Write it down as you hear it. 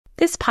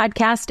This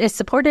podcast is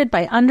supported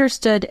by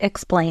Understood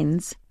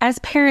Explains. As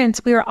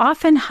parents, we are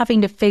often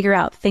having to figure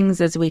out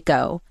things as we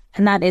go,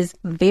 and that is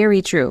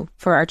very true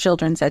for our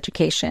children's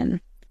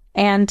education.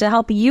 And to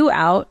help you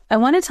out, I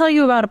want to tell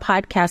you about a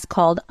podcast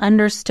called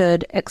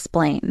Understood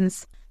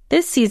Explains.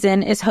 This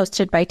season is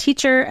hosted by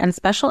teacher and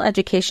special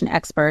education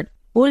expert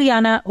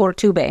Juliana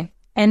Urtube,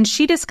 and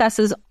she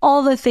discusses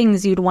all the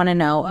things you'd want to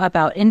know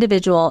about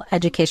individual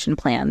education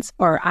plans,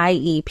 or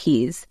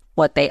IEPs,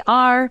 what they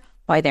are,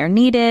 why they're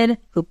needed,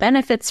 who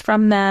benefits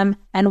from them,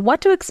 and what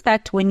to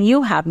expect when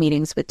you have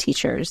meetings with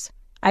teachers.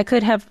 I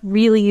could have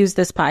really used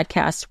this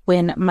podcast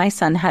when my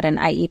son had an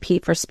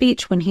IEP for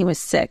speech when he was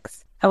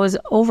 6. I was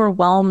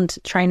overwhelmed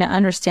trying to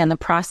understand the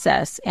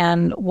process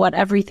and what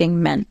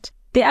everything meant.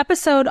 The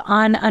episode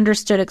on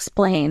Understood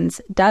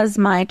Explains, Does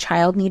My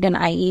Child Need an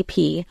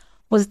IEP?,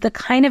 was the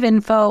kind of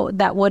info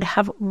that would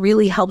have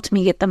really helped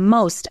me get the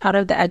most out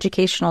of the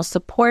educational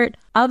support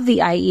of the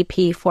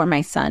IEP for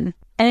my son.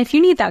 And if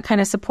you need that kind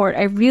of support,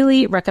 I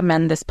really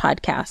recommend this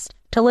podcast.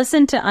 To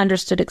listen to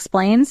Understood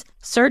Explains,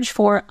 search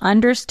for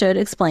Understood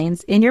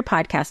Explains in your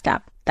podcast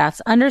app.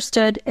 That's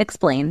Understood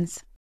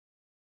Explains.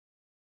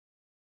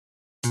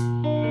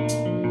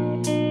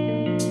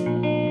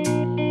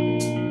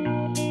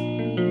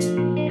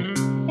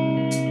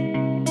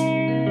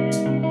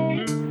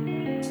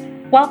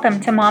 Welcome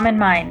to Mom and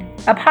Mine,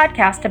 a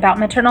podcast about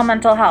maternal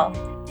mental health,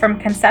 from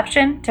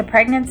conception to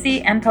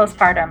pregnancy and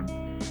postpartum.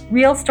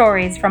 Real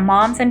stories from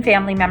moms and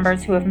family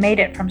members who have made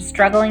it from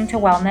struggling to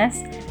wellness,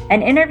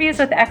 and interviews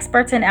with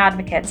experts and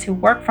advocates who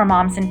work for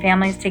moms and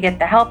families to get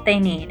the help they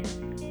need.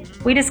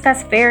 We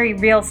discuss very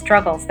real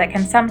struggles that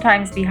can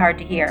sometimes be hard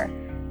to hear,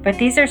 but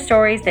these are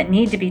stories that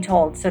need to be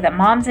told so that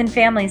moms and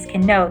families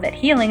can know that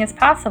healing is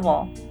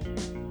possible.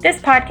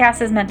 This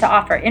podcast is meant to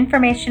offer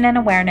information and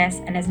awareness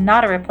and is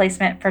not a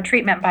replacement for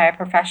treatment by a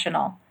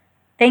professional.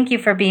 Thank you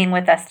for being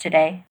with us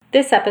today.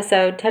 This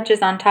episode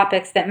touches on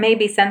topics that may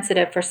be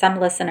sensitive for some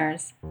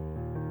listeners.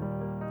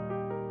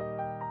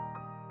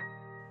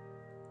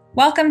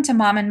 Welcome to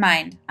Mom and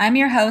Mind. I'm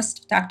your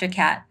host, Dr.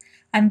 Kat.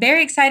 I'm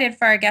very excited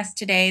for our guest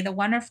today, the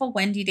wonderful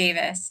Wendy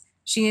Davis.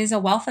 She is a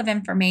wealth of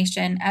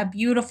information, a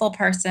beautiful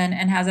person,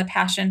 and has a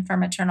passion for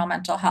maternal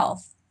mental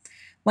health.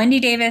 Wendy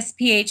Davis,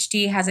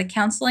 PhD, has a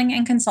counseling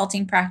and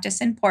consulting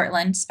practice in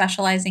Portland,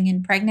 specializing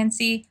in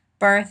pregnancy,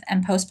 birth,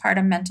 and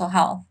postpartum mental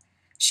health.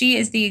 She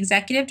is the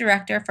Executive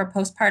Director for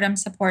Postpartum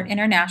Support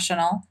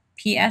International,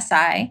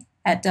 PSI,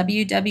 at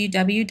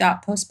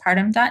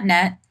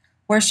www.postpartum.net,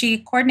 where she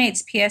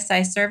coordinates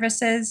PSI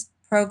services,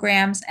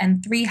 programs,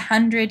 and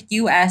 300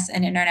 U.S.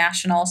 and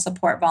international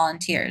support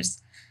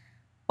volunteers.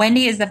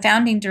 Wendy is the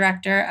founding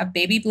director of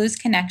Baby Blues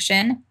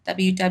Connection,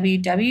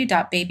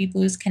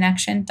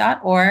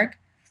 www.babybluesconnection.org,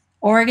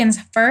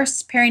 Oregon's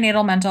first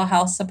perinatal mental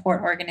health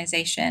support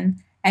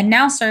organization, and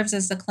now serves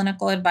as the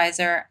clinical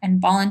advisor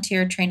and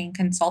volunteer training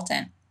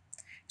consultant.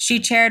 She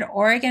chaired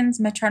Oregon's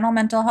maternal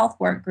mental health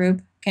work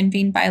group,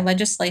 convened by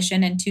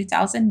legislation in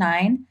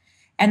 2009,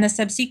 and the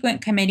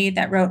subsequent committee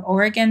that wrote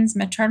Oregon's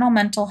Maternal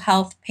Mental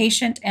Health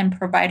Patient and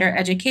Provider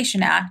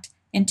Education Act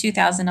in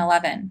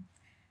 2011.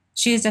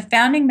 She is a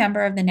founding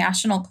member of the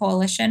National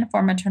Coalition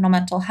for Maternal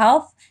Mental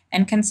Health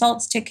and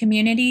consults to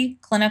community,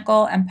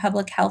 clinical, and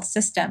public health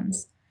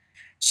systems.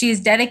 She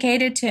is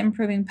dedicated to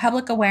improving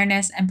public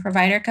awareness and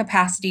provider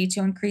capacity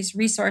to increase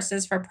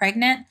resources for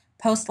pregnant,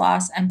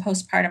 post-loss, and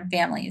postpartum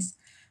families.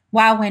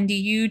 Wow, Wendy,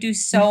 you do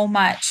so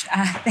much.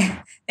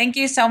 Thank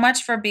you so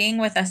much for being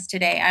with us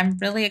today. I'm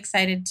really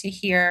excited to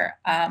hear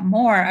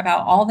more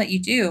about all that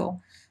you do.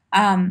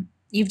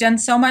 You've done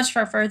so much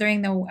for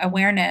furthering the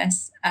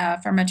awareness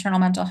for maternal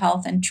mental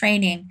health and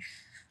training.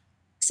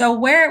 So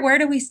where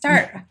do we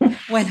start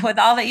with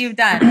all that you've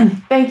done?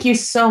 Thank you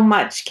so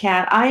much,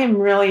 Kat. I am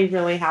really,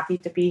 really happy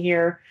to be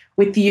here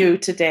with you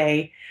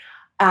today.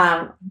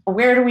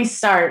 Where do we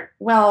start?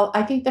 Well,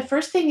 I think the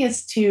first thing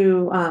is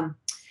to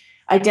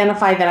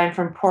identify that I'm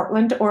from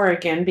Portland,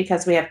 Oregon,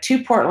 because we have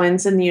 2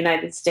 Portlands in the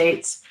United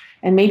States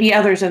and maybe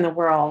others in the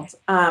world.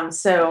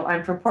 So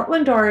I'm from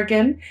Portland,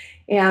 Oregon.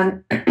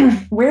 And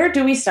where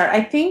do we start?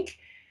 I think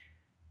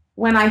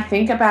when I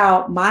think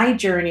about my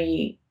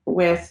journey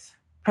with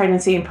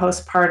pregnancy and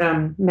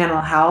postpartum mental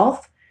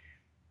health,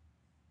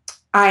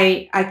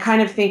 I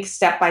kind of think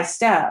step by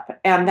step.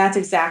 And that's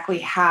exactly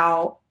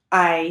how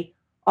I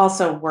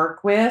also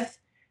work with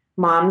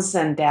moms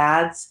and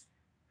dads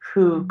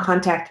who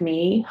contact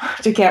me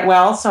to get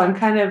well. So I'm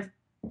kind of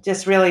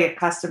just really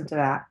accustomed to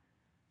that.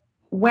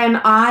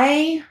 When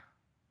I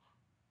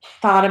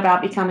thought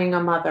about becoming a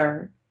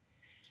mother,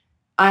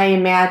 I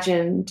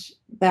imagined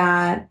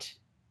that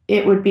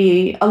it would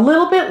be a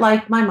little bit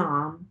like my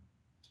mom,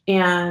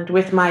 and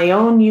with my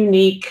own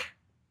unique,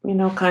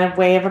 kind of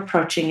way of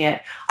approaching it.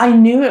 I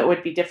knew it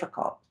would be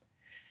difficult.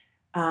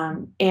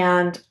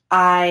 And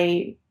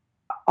I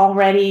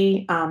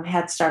already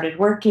had started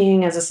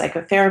working as a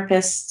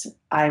psychotherapist.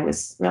 I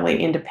was really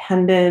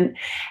independent.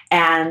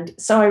 And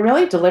so I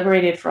really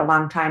deliberated for a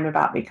long time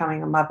about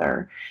becoming a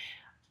mother,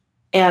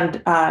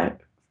 and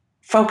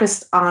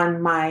focused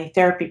on my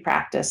therapy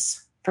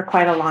practice for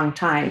quite a long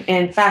time.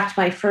 In fact,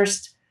 my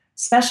first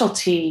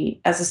specialty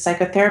as a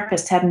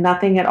psychotherapist had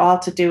nothing at all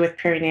to do with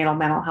perinatal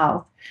mental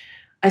health.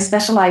 I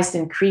specialized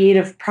in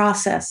creative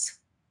process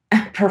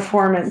and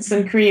performance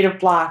and creative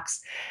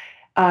blocks.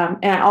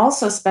 And I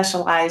also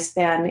specialized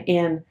then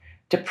in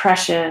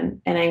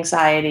depression and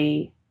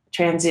anxiety,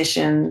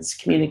 transitions,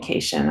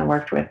 communication. I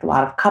worked with a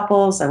lot of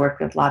couples. I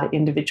worked with a lot of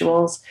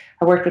individuals.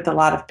 I worked with a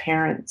lot of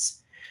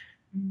parents.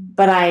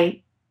 But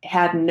I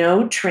had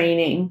no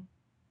training,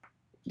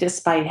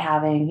 despite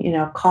having,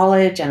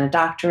 college and a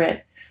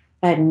doctorate.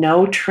 I had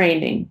no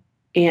training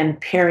in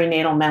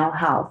perinatal mental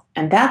health.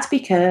 And that's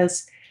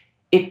because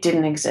it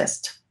didn't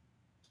exist.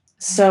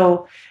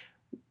 So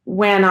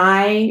when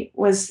I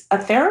was a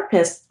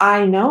therapist,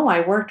 I know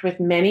I worked with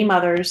many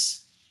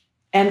mothers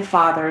and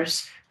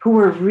fathers who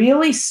were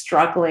really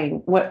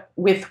struggling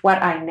with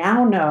what I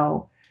now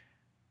know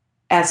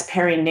as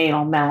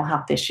perinatal mental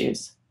health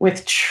issues,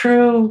 with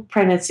true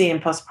pregnancy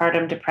and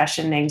postpartum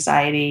depression,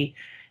 anxiety,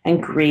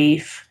 and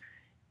grief,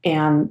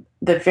 and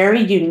the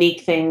very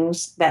unique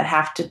things that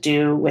have to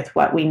do with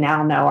what we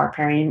now know are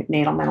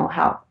perinatal mental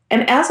health.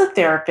 And as a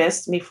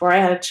therapist, before I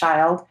had a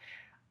child,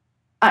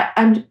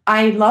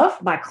 I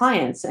love my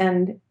clients,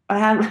 and I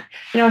had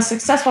a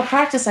successful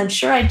practice. I'm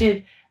sure I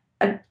did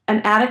an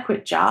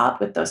adequate job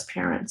with those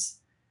parents,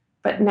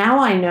 but now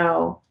I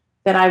know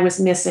that I was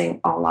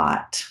missing a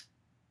lot.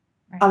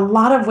 Right. A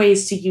lot of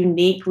ways to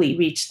uniquely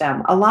reach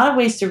them, a lot of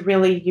ways to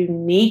really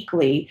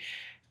uniquely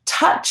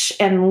touch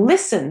and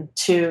listen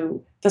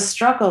to the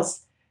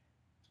struggles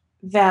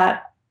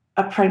that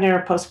a pregnant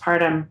or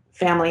postpartum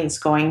family is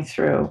going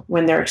through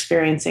when they're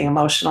experiencing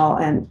emotional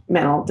and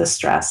mental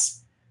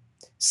distress.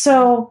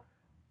 So,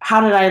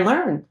 how did I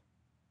learn?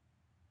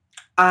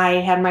 I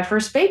had my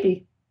first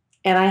baby,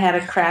 and I had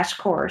a crash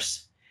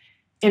course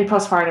in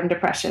postpartum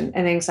depression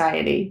and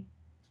anxiety.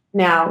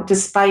 Now,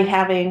 despite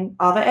having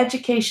all the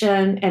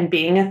education and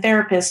being a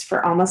therapist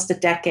for almost a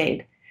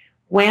decade,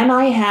 when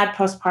I had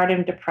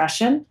postpartum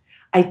depression,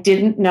 I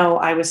didn't know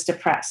I was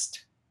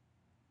depressed.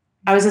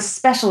 I was a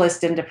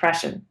specialist in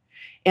depression,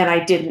 and I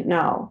didn't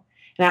know.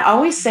 And I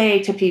always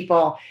say to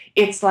people,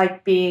 it's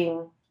like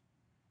being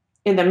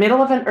in the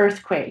middle of an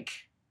earthquake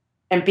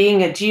and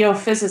being a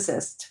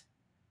geophysicist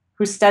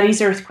who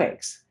studies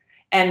earthquakes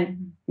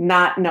and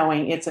not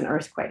knowing it's an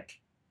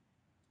earthquake.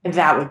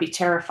 That would be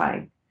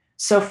terrifying.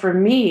 So for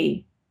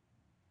me,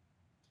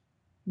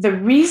 the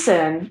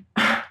reason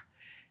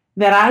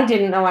that I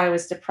didn't know I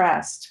was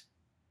depressed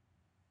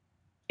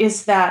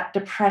is that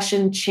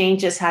depression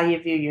changes how you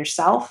view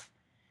yourself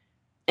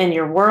and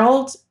your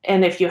world.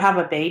 And if you have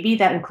a baby,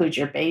 that includes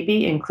your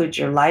baby, includes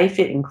your life,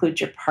 it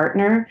includes your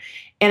partner.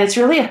 And it's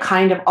really a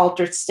kind of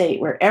altered state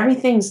where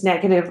everything's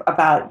negative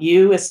about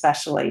you,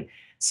 especially.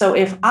 So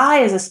if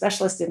I, as a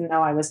specialist, didn't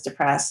know I was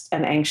depressed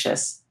and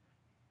anxious,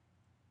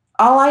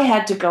 all I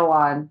had to go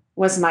on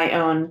was my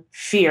own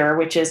fear,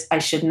 which is I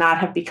should not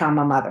have become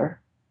a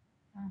mother.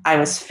 I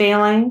was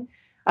failing.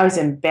 I was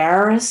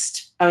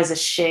embarrassed. I was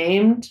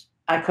ashamed.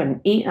 I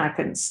couldn't eat and I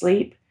couldn't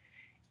sleep.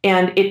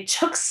 And it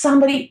took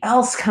somebody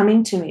else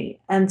coming to me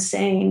and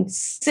saying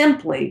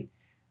simply,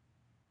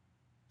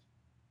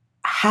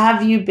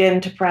 have you been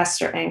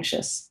depressed or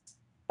anxious?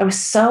 I was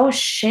so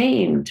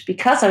ashamed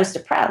because I was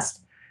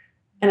depressed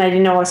and I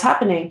didn't know what was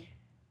happening.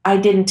 I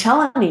didn't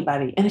tell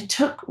anybody. And it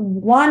took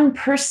one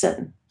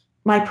person,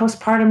 my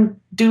postpartum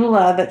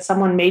doula that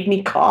someone made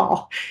me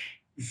call.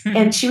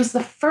 And she was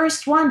the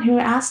first one who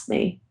asked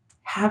me,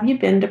 have you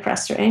been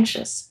depressed or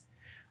anxious?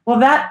 Well,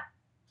 that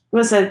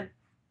was a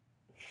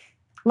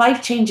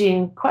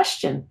life-changing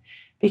question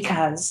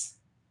because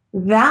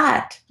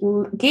that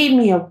gave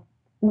me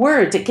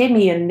words. It gave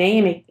me a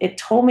name. It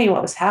told me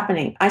what was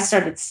happening. I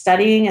started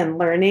studying and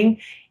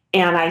learning,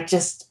 and I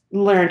just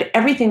learned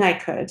everything I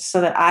could so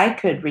that I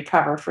could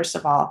recover, first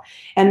of all,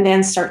 and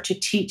then start to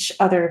teach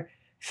other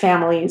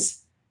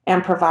families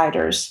and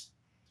providers.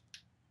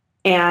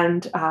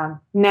 And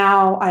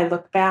now I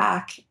look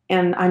back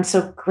and I'm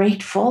so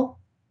grateful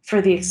for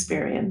the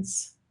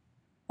experience.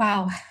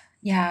 Wow.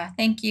 Yeah.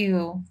 Thank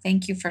you.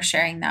 Thank you for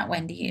sharing that,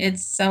 Wendy.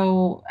 It's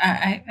so,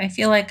 I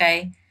feel like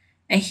I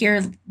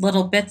hear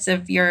little bits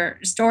of your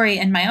story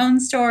and my own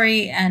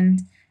story.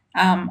 And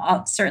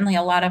certainly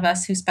a lot of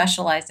us who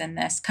specialize in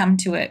this come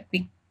to it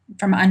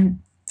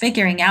from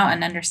figuring out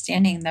and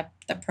understanding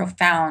the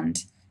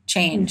profound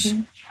change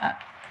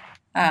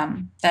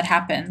that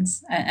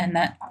happens and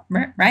that,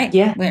 right.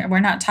 Yeah. We're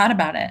not taught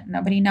about it.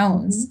 Nobody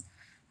knows.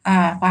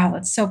 Wow,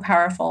 that's so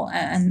powerful.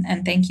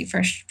 And thank you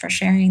for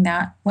sharing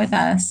that with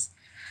us.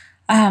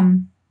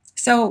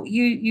 So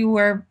you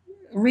were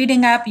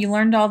reading up, you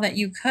learned all that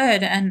you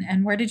could,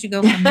 and where did you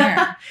go from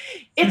there?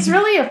 It's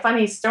really a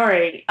funny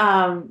story.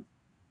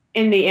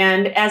 In the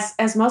end,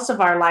 as most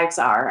of our lives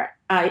are,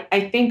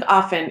 I think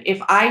often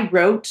if I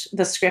wrote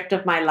the script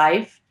of my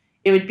life,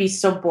 it would be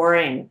so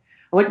boring.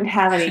 I wouldn't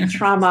have any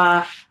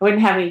trauma. I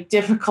wouldn't have any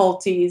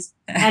difficulties.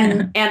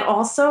 And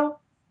also,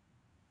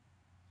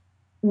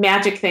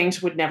 magic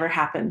things would never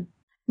happen.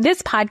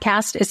 This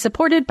podcast is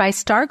supported by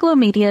Starglow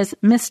Media's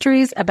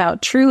Mysteries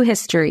About True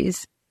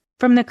Histories.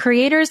 From the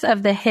creators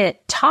of the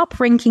hit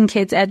top-ranking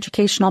kids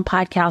educational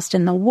podcast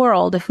in the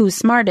world, Who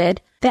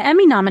Smarted, the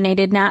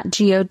Emmy-nominated Nat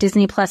Geo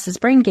Disney Plus's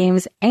Brain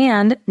Games,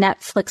 and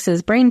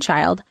Netflix's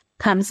Brainchild,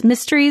 comes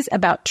Mysteries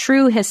About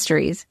True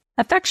Histories,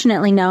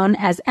 affectionately known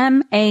as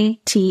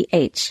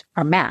MATH,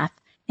 or math,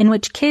 in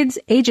which kids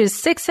ages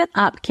 6 and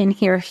up can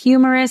hear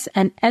humorous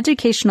and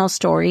educational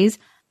stories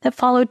that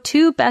follow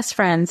two best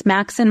friends,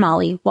 Max and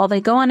Molly, while they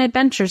go on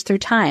adventures through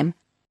time,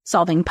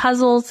 solving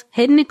puzzles,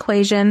 hidden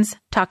equations,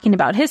 talking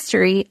about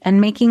history, and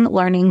making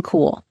learning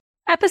cool.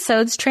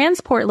 Episodes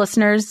transport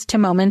listeners to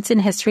moments in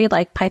history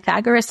like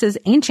Pythagoras'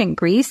 ancient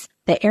Greece,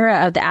 the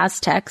era of the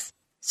Aztecs,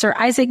 Sir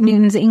Isaac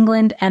Newton's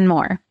England, and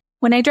more.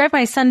 When I drive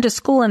my son to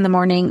school in the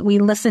morning, we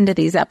listen to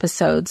these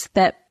episodes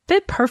that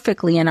fit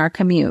perfectly in our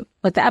commute,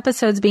 with the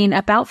episodes being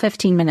about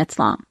 15 minutes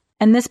long.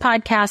 And this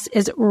podcast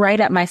is right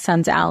up my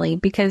son's alley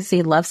because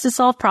he loves to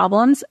solve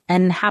problems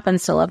and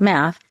happens to love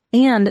math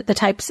and the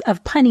types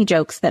of punny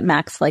jokes that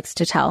Max likes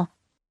to tell.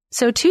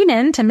 So tune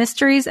in to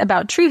Mysteries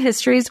About True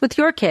Histories with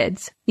your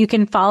kids. You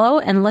can follow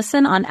and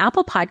listen on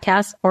Apple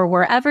Podcasts or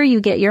wherever you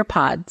get your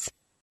pods.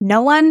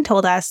 No one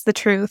told us the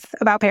truth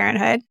about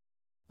parenthood.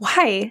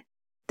 Why?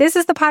 This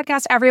is the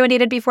podcast everyone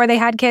needed before they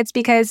had kids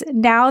because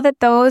now that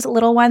those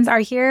little ones are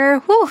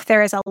here,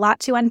 there is a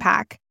lot to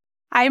unpack.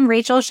 I'm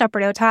Rachel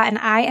Shepardota, and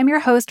I am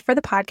your host for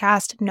the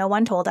podcast No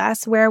One Told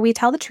Us, where we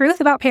tell the truth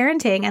about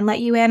parenting and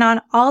let you in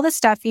on all the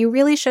stuff you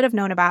really should have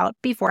known about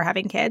before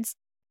having kids.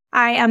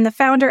 I am the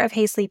founder of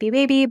Hey Sleepy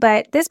Baby,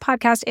 but this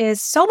podcast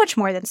is so much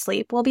more than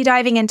sleep. We'll be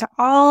diving into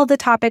all the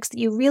topics that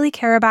you really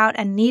care about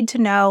and need to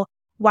know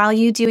while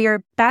you do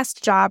your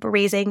best job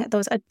raising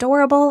those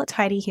adorable,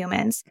 tiny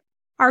humans.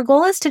 Our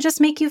goal is to just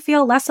make you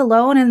feel less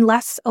alone and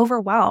less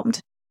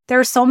overwhelmed. There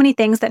are so many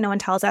things that no one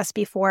tells us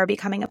before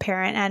becoming a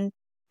parent, and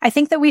I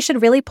think that we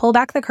should really pull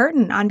back the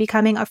curtain on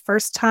becoming a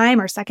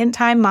first-time or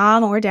second-time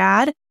mom or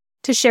dad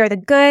to share the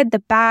good, the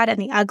bad,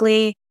 and the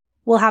ugly.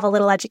 We'll have a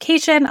little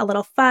education, a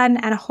little fun,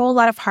 and a whole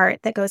lot of heart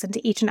that goes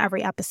into each and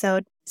every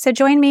episode. So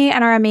join me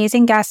and our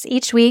amazing guests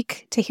each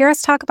week to hear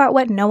us talk about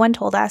what no one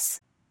told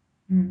us.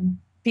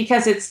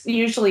 Because it's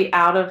usually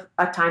out of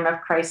a time of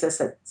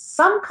crisis. It's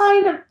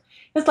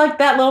like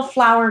that little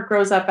flower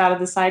grows up out of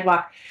the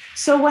sidewalk.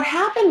 So what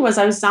happened was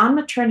I was on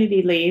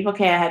maternity leave.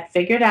 Okay, I had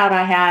figured out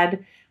I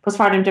had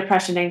postpartum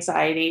depression,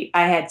 anxiety.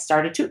 I had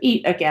started to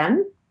eat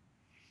again.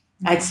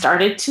 I'd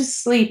started to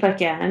sleep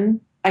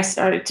again. I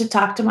started to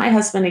talk to my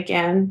husband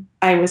again.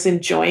 I was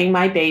enjoying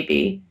my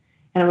baby.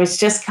 And I was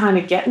just kind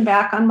of getting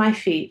back on my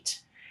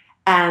feet.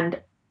 And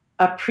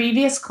a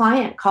previous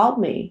client called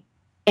me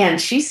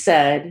and she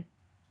said,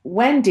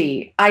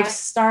 Wendy, I've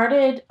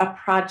started a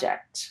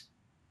project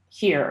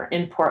here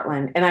in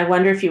Portland, and I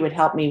wonder if you would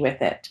help me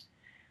with it.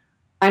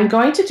 I'm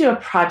going to do a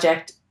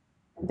project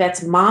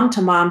that's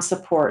mom-to-mom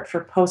support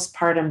for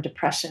postpartum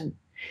depression.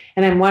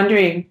 And I'm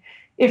wondering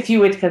if you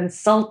would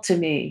consult to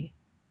me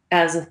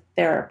as a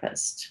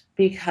therapist,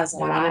 because I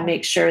want to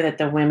make sure that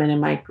the women in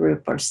my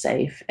group are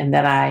safe and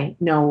that I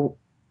know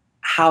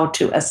how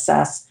to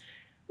assess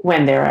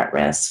when they're at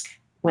risk,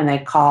 when they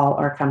call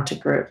or come to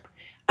group.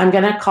 I'm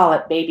going to call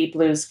it Baby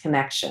Blues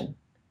Connection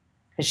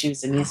because she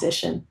was a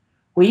musician.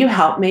 Will you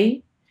help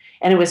me?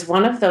 And it was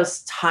one of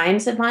those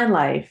times in my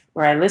life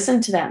where I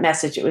listened to that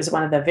message. It was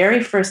one of the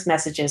very first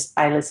messages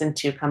I listened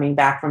to coming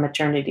back from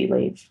maternity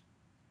leave.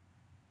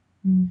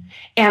 And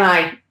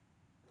I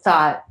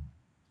thought,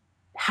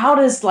 how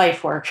does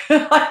life work?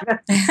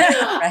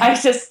 I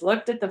just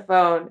looked at the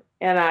phone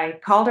and I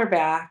called her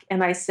back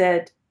and I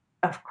said,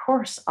 of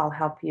course I'll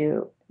help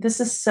you. This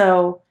is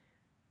so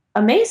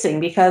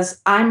amazing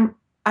because I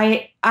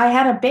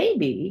had a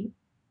baby.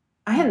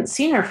 I hadn't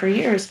seen her for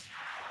years.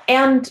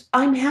 And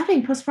I'm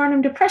having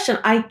postpartum depression.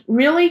 I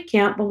really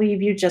can't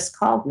believe you just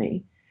called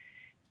me.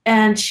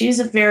 And she's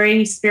a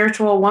very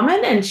spiritual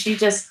woman, and she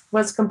just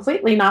was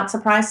completely not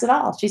surprised at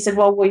all. She said,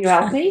 well, will you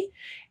help me?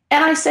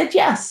 And I said,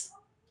 yes.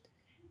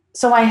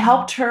 So I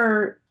helped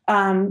her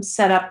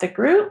set up the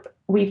group.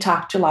 We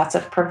talked to lots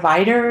of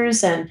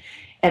providers and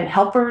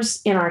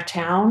helpers in our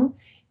town.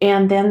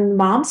 And then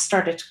moms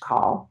started to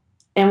call,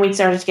 and we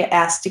started to get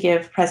asked to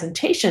give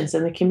presentations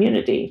in the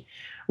community.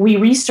 We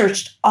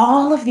researched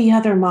all of the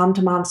other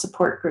mom-to-mom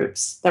support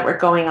groups that were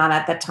going on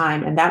at the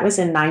time, and that was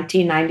in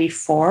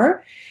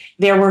 1994.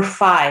 There were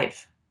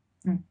 5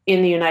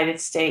 in the United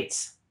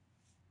States.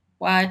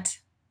 What?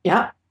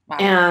 Yep. Wow.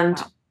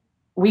 And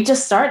we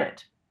just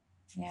started.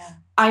 Yeah.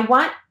 I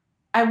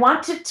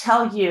want to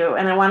tell you,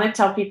 and I want to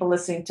tell people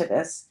listening to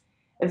this,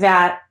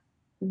 that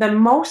the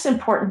most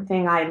important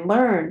thing I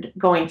learned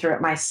going through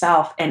it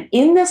myself, and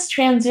in this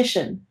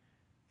transition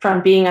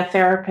from being a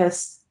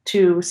therapist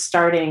to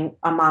starting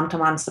a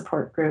mom-to-mom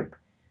support group,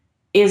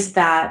 is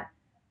that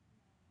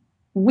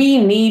we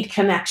need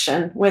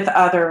connection with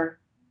other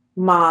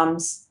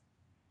moms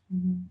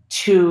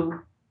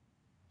to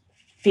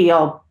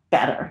feel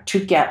better,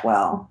 to get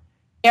well.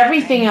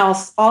 Everything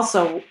else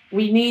also,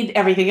 we need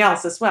everything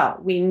else as well.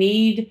 We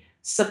need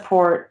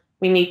support.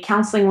 We need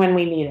counseling when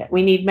we need it.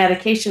 We need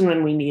medication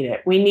when we need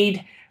it. We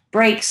need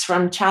breaks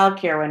from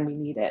childcare when we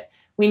need it.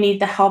 We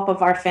need the help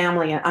of our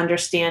family and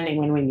understanding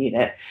when we need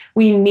it.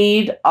 We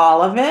need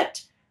all of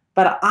it.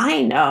 But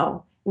I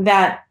know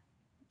that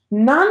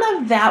none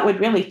of that would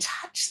really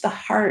touch the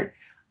heart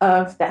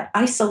of that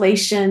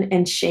isolation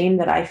and shame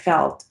that I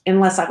felt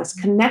unless I was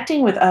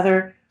connecting with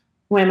other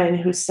women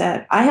who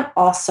said, I have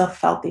also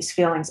felt these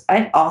feelings.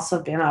 I've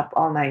also been up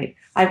all night.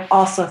 I've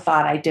also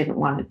thought I didn't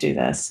want to do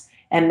this.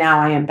 And now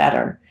I am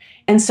better.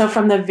 And so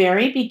from the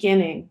very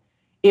beginning,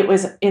 it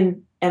was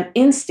in an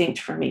instinct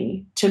for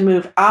me to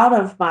move out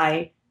of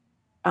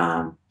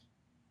um,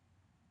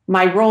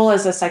 my role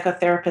as a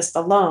psychotherapist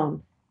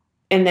alone,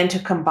 and then to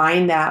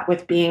combine that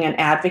with being an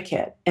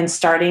advocate and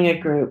starting a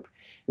group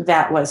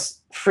that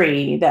was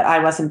free, that I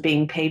wasn't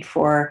being paid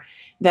for,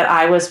 that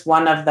I was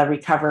one of the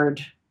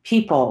recovered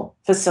people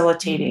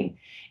facilitating.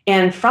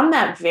 And from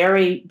that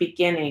very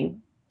beginning,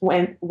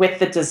 when with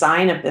the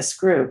design of this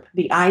group,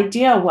 the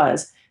idea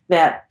was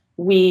that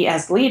we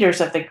as leaders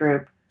of the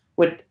group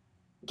would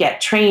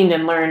get trained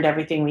and learned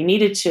everything we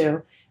needed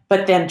to,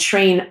 but then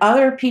train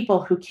other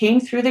people who came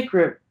through the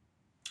group,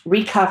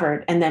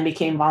 recovered, and then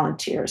became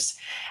volunteers.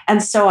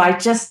 And so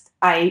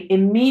I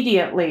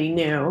immediately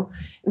knew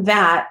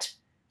that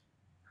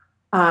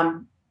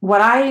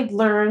what I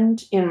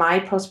learned in my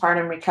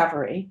postpartum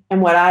recovery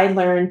and what I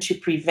learned to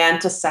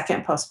prevent a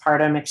second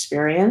postpartum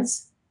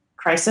experience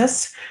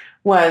crisis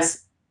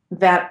was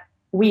that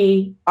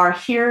we are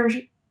here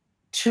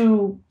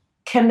to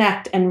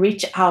connect and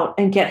reach out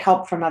and get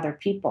help from other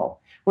people.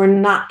 We're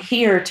not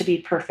here to be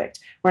perfect.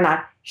 We're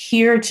not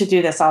here to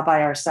do this all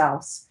by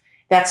ourselves.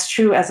 That's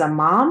true as a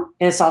mom,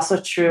 and it's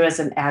also true as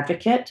an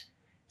advocate.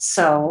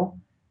 So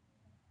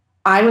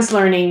I was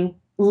learning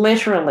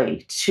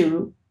literally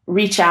to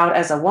reach out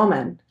as a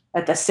woman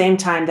at the same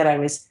time that I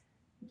was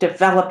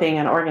developing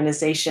an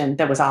organization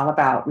that was all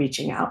about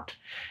reaching out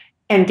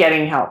and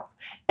getting help.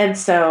 And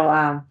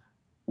so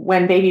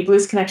when Baby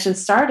Blues Connection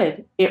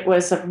started, it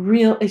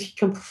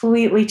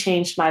completely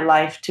changed my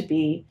life to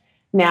be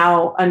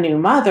now a new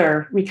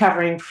mother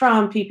recovering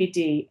from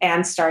PPD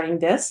and starting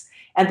this.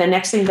 And the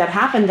next thing that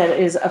happened that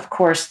is, of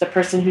course, the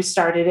person who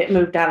started it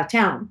moved out of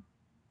town.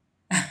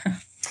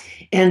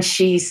 And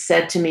she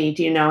said to me,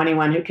 do you know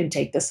anyone who can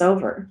take this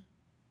over?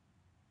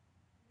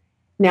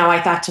 Now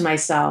I thought to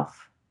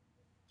myself,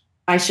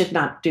 I should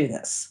not do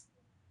this.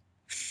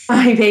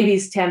 My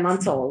baby's 10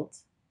 months old.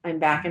 I'm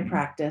back in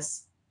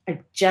practice. I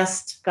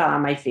just got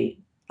on my feet.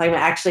 I'm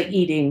actually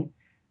eating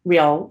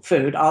real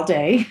food all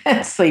day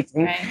and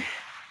sleeping. Right.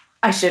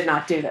 I should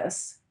not do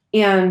this.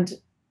 And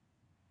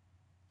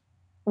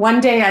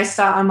one day I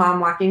saw a mom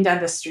walking down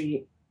the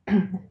street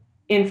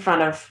in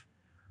front of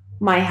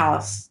my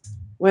house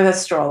with a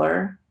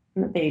stroller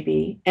and a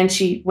baby. And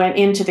she went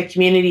into the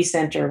community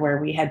center where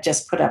we had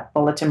just put up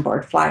bulletin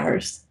board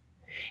flyers.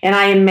 And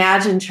I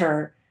imagined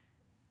her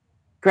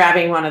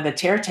grabbing one of the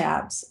tear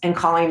tabs and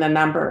calling the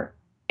number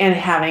and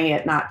having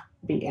it not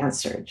be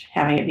answered,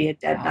 having it be a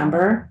dead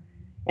number.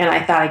 And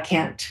I thought, I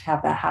can't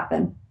have that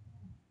happen.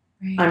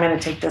 Right. I'm going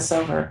to take this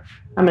over.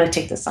 I'm going to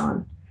take this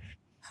on.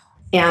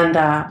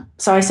 And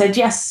so I said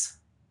yes.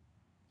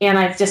 And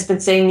I've just been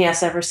saying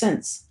yes ever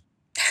since.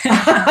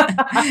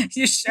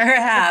 You sure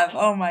have.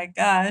 Oh my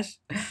gosh.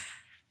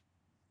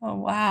 Oh,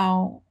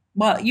 wow.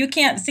 Well, you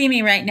can't see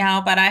me right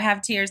now, but I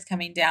have tears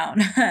coming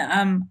down.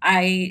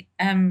 I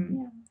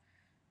am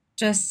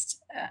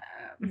just,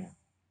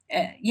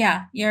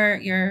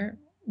 you're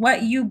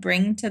what you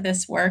bring to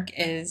this work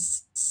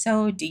is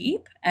so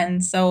deep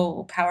and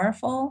so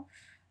powerful.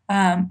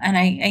 And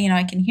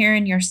I can hear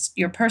in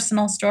your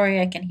personal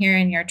story, I can hear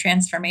in your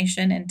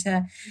transformation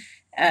into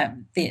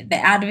the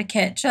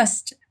advocate,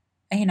 just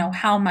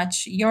how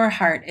much your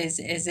heart is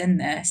in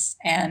this,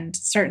 and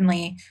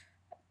certainly,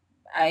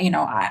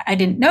 I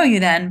didn't know you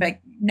then, but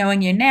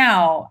knowing you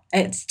now,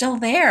 it's still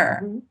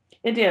there.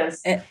 It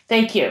is.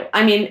 Thank you.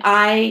 I mean,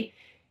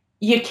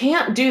 you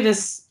can't do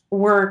this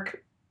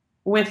work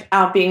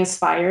without being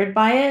inspired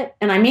by it.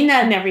 And I mean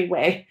that in every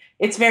way.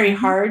 It's very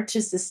hard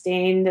to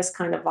sustain this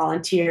kind of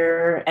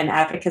volunteer and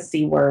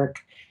advocacy work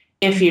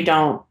if you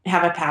don't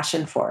have a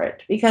passion for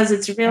it, because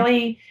it's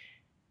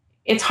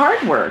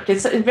hard work.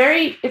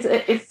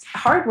 It's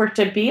hard work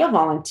to be a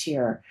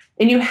volunteer,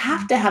 and you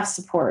have to have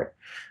support.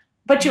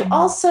 But you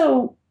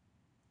also,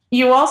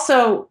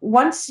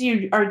 once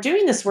you are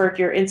doing this work,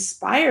 you're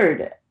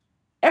inspired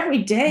every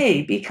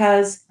day,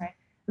 because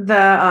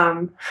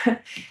the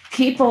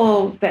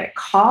people that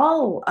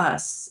call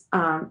us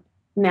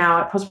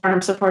now at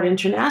Postpartum Support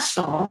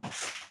International,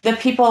 the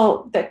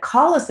people that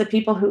call us, the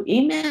people who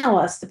email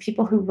us, the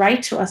people who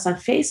write to us on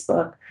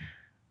Facebook,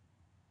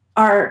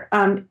 are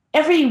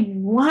every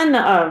one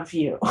of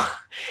you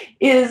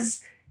is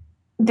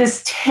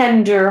this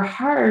tender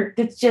heart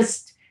that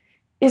just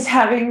is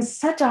having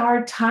such a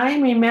hard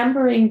time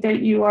remembering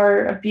that you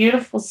are a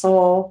beautiful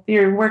soul.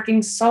 You're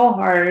working so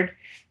hard,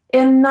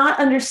 and not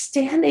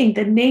understanding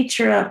the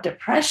nature of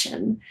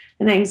depression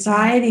and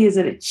anxiety is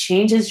that it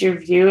changes your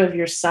view of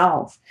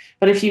yourself.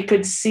 But if you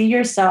could see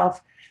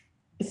yourself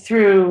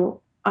through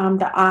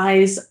the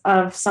eyes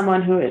of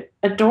someone who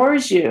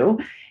adores you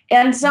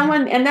And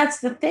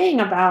that's the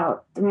thing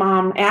about the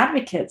mom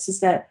advocates is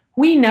that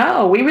we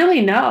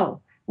really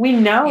know. We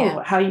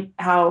know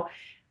how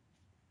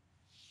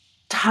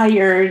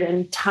tired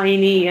and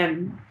tiny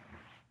and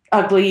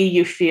ugly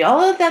you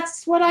feel.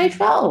 That's what I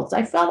felt.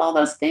 I felt all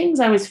those things.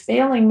 I was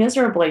failing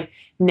miserably.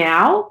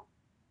 Now,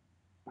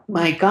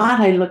 my God,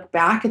 I look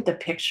back at the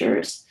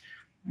pictures.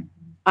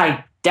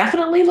 I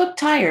definitely look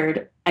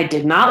tired. I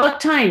did not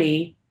look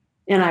tiny,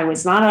 and I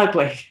was not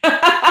ugly.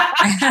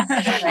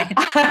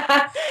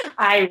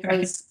 I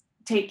was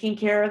taking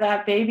care of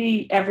that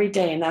baby every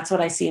day. And that's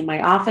what I see in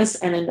my office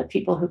and in the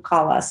people who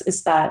call us,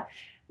 is that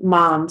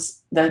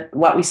moms,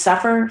 what we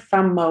suffer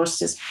from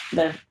most is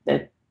the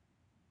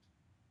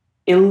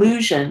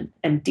illusion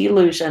and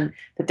delusion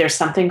that there's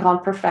something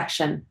called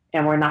perfection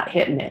and we're not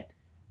hitting it.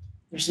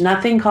 There's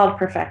nothing called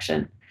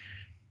perfection.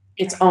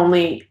 It's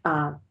only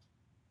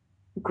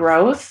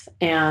growth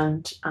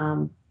and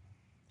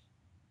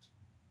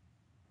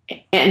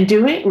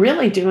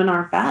doing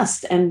our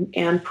best and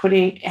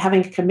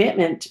having a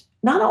commitment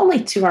not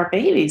only to our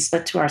babies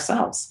but to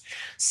ourselves.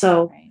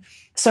 So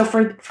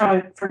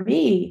for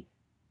me,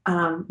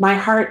 my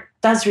heart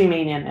does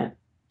remain in it.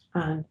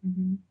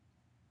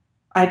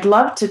 I'd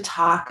love to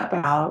talk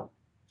about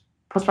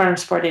Postpartum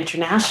Support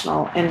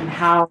International and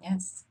how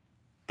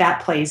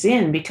that plays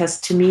in, because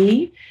to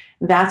me,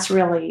 that's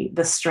really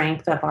the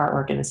strength of our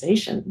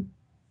organization.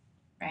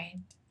 Right.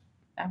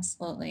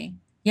 Absolutely.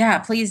 Yeah.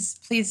 Please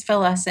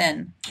fill us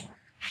in.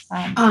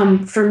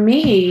 For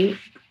me,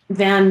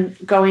 then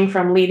going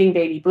from leading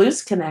Baby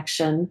Blues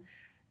Connection,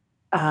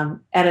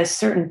 at a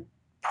certain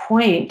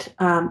point,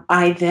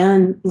 I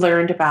then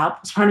learned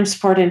about Postpartum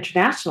Support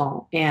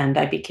International, and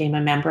I became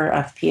a member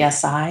of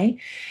PSI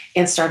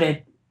and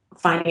started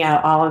finding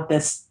out all of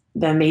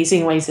the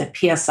amazing ways that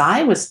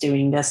PSI was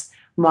doing this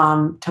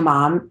mom to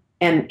mom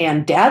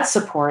and dad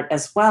support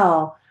as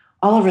well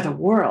all over the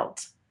world.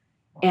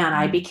 And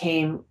I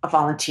became a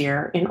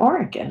volunteer in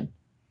Oregon.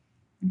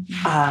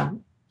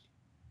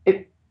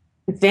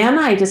 Then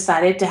I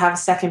decided to have a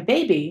second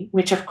baby,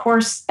 which of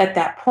course at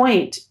that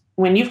point,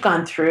 when you've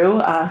gone through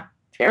a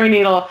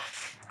perinatal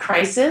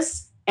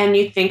crisis and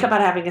you think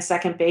about having a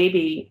second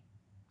baby,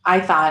 I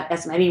thought,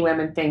 as many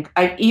women think,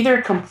 I've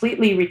either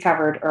completely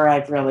recovered or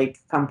I've really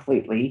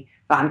completely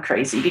gone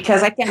crazy,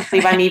 because I can't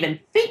believe I'm even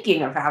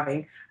thinking of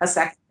having a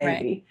second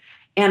baby. Right.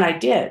 And I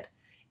did.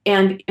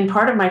 And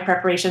part of my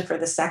preparation for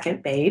the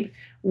second babe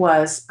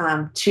was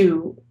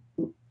to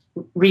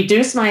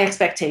reduce my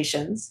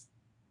expectations,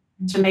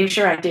 to make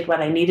sure I did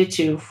what I needed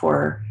to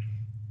for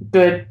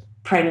good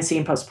pregnancy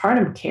and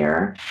postpartum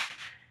care.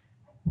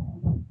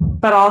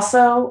 But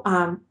also,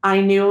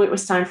 I knew it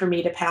was time for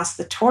me to pass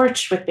the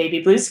torch with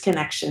Baby Blues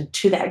Connection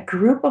to that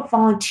group of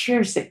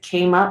volunteers that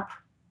came up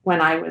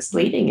when I was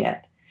leading it.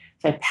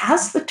 So I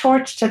passed the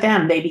torch to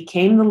them. They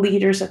became the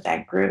leaders of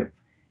that group,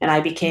 and I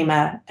became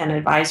an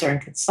advisor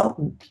and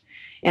consultant.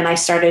 And I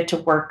started to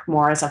work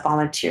more as a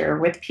volunteer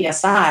with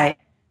PSI.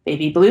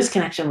 Baby Blues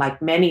Connection,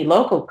 like many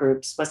local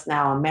groups, was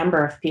now a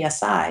member of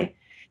PSI.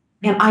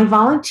 And I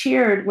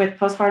volunteered with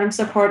Postpartum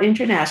Support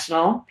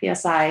International,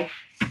 PSI,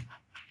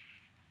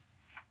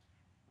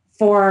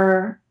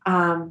 for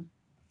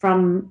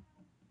from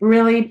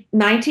really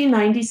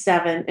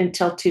 1997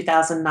 until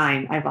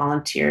 2009. I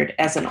volunteered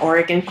as an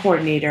Oregon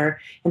coordinator,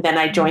 and then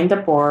I joined the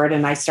board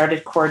and I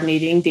started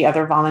coordinating the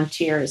other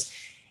volunteers.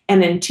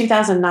 And in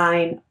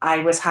 2009, I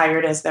was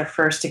hired as their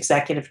first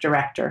executive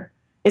director.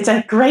 It's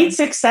a great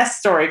success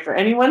story for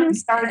anyone who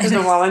started as a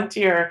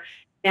volunteer.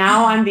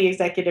 Now I'm the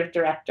executive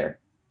director.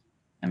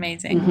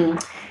 Amazing. Mm-hmm.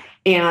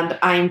 And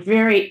I'm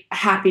very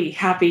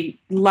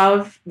happy,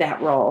 love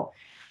that role,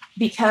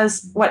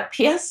 because what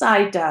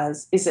PSI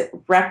does is it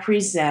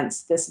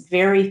represents this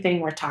very thing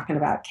we're talking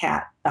about,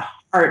 Kat, the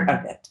heart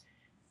of it.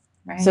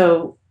 Right.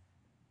 So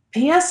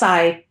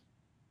PSI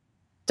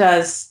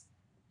does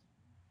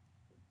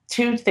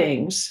two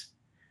things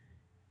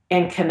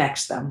and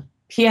connects them.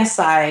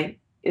 PSI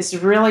is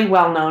really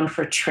well known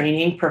for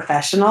training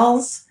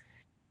professionals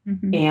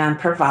and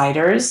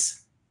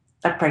providers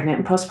of pregnant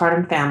and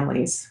postpartum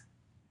families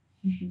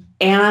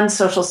and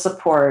social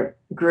support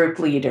group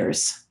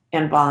leaders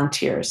and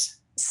volunteers.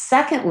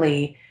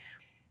 Secondly,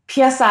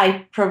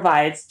 PSI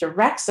provides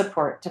direct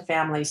support to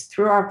families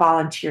through our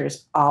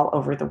volunteers all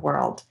over the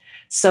world.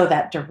 So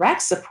that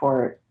direct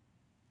support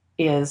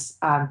is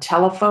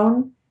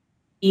telephone,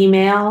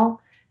 email,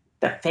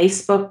 the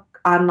Facebook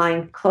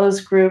online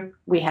closed group.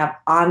 We have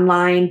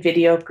online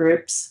video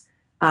groups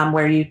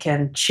where you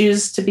can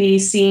choose to be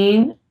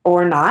seen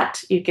or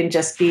not. You can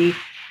just be,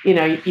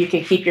 you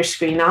can keep your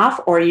screen off,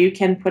 or you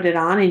can put it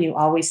on and you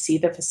always see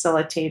the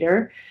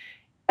facilitator.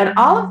 And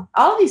all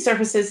of these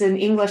services in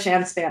English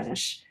and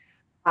Spanish.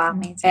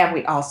 And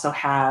we also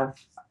have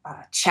a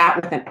chat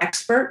with an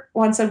expert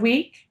once a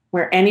week,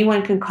 where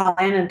anyone can call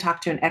in and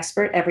talk to an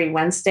expert every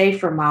Wednesday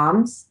for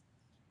moms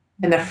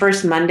and the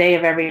first Monday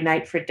of every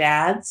night for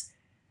dads.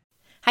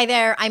 Hi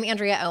there, I'm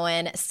Andrea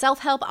Owen,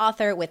 self-help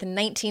author with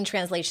 19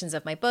 translations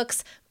of my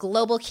books,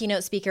 global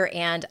keynote speaker,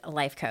 and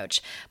life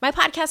coach. My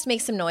podcast,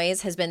 Make Some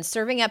Noise, has been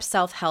serving up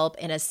self-help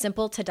in a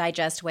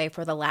simple-to-digest way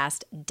for the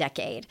last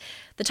decade.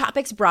 The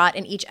topics brought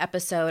in each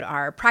episode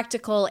are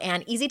practical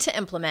and easy to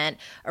implement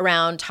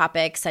around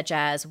topics such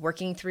as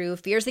working through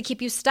fears that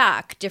keep you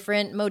stuck,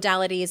 different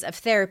modalities of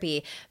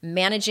therapy,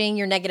 managing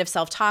your negative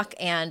self-talk,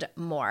 and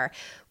more.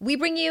 We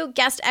bring you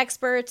guest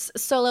experts,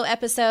 solo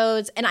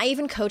episodes, and I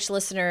even coach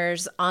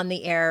listeners on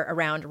the air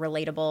around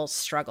relatable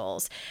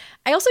struggles.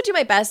 I also do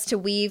my best to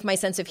weave my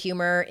sense of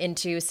humor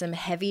into some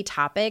heavy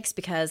topics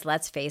because,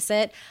 let's face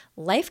it,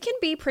 life can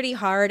be pretty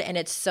hard, and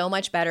it's so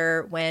much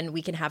better when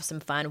we can have some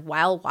fun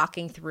while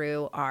walking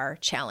through our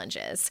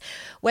challenges.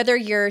 Whether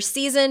you're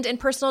seasoned in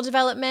personal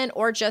development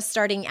or just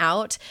starting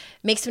out,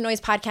 Make Some Noise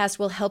podcast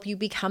will help you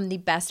become the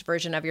best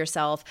version of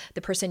yourself,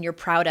 the person you're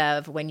proud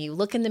of when you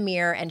look in the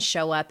mirror and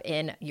show up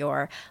in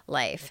your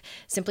life.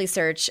 Simply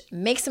search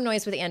Make Some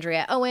Noise with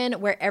Andrea Owen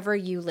wherever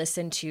you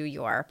listen to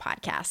your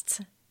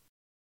podcasts.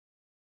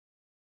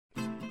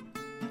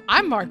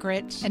 I'm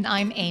Margaret. And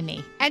I'm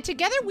Amy. And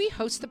together we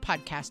host the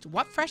podcast,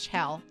 What Fresh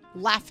Hell?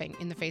 Laughing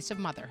in the Face of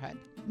Motherhood.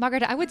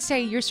 Margaret, I would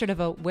say you're sort of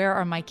a where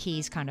are my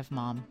keys kind of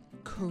mom.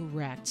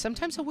 Correct.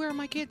 Sometimes a where are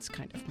my kids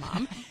kind of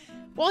mom.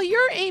 Well,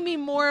 you're, Amy,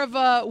 more of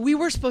a we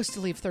were supposed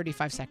to leave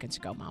 35 seconds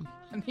ago, mom.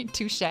 I mean,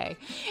 touche.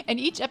 In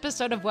each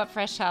episode of What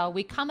Fresh Hell,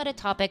 we come at a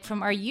topic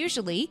from our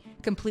usually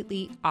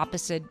completely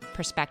opposite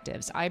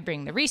perspectives. I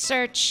bring the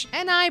research.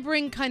 And I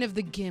bring kind of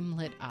the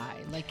gimlet eye.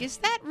 Like, is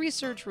that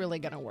research really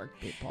going to work,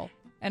 people?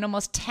 And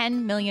almost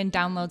 10 million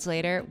downloads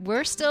later,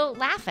 we're still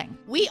laughing.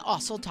 We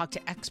also talk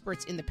to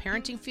experts in the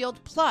parenting field,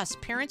 plus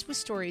parents with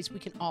stories we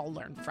can all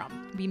learn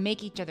from. We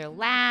make each other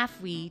laugh,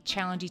 we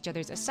challenge each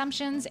other's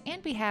assumptions,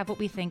 and we have what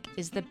we think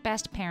is the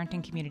best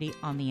parenting community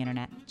on the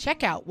internet.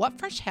 Check out What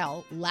Fresh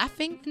Hell?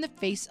 Laughing in the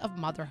Face of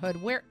Motherhood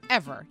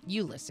wherever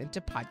you listen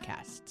to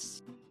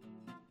podcasts.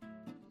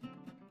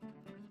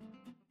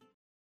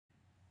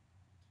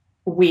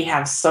 We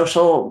have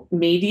social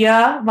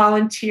media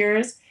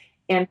volunteers.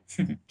 And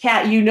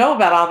Kat, you know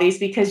about all these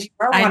because you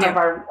are one of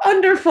our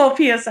wonderful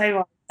PSI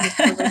volunteers.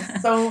 So we're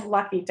so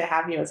lucky to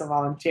have you as a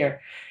volunteer.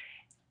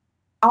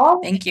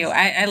 Thank you.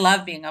 I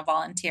love being a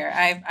volunteer.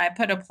 I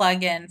put a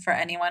plug in for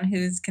anyone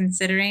who's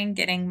considering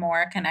getting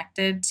more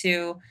connected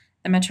to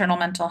the maternal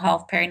mental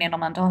health, perinatal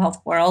mental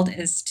health world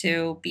is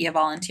to be a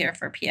volunteer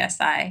for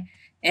PSI.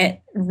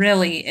 It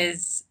really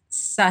is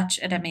such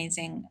an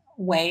amazing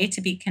way to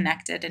be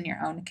connected in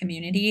your own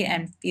community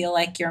and feel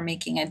like you're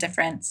making a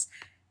difference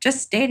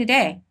just day to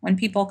day when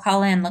people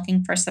call in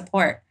looking for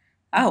support.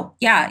 Oh,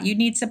 yeah, you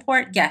need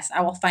support? Yes,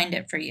 I will find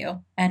it for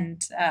you.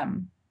 And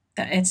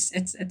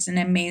it's an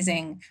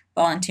amazing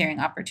volunteering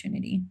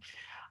opportunity.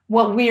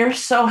 Well, we are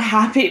so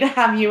happy to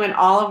have you and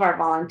all of our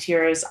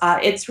volunteers.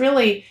 It's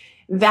really,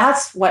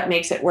 that's what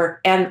makes it work.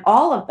 And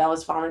all of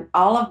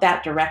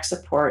that direct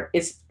support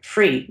is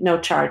free, no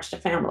charge to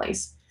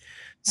families.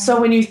 So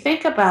when you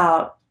think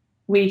about,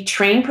 we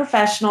train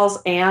professionals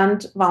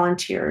and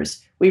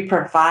volunteers. We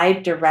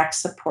provide direct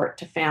support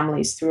to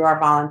families through our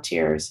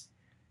volunteers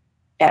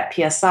at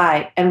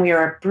PSI, and we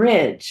are a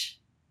bridge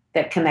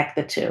that connect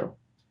the two.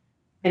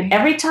 And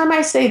every time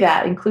I say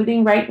that,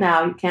 including right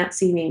now, you can't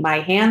see me,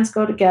 my hands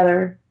go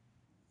together,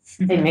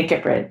 they make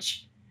a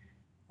bridge.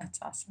 That's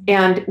awesome.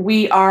 And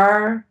we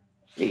are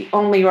the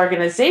only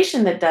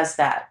organization that does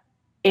that.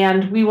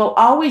 And we will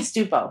always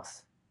do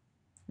both.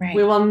 Right.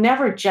 We will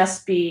never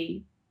just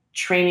be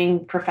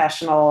training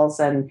professionals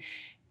and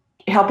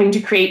helping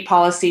to create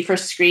policy for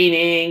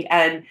screening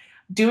and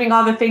doing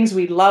all the things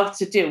we love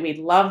to do. We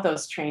love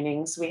those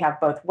trainings. We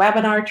have both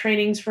webinar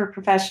trainings for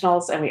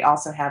professionals, and we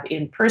also have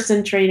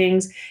in-person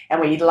trainings.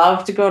 And we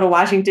love to go to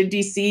Washington,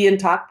 D.C. and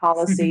talk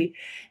policy.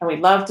 And we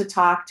love to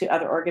talk to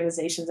other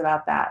organizations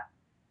about that.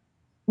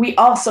 We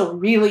also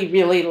really,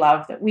 really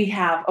love that we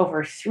have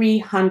over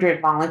 300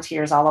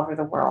 volunteers all over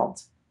the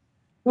world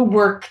who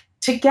work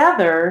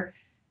together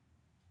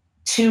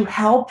to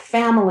help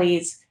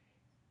families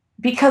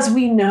because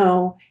we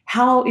know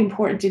how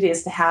important it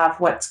is to have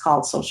what's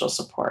called social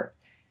support.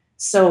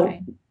 So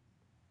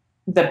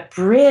the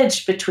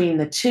bridge between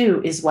the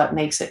two is what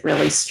makes it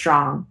really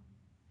strong.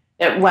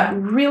 What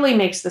really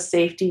makes the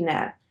safety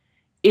net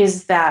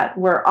is that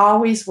we're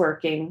always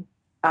working.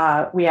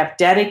 We have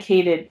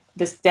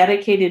this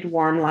dedicated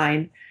warm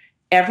line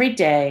every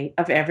day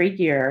of every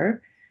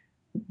year.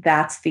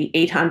 That's the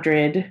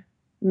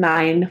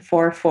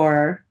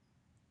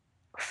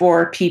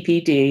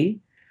 800-944-4PPD.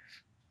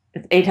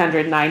 It's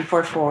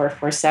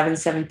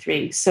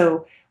 800-944-4773.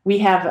 So we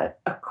have a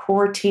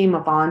core team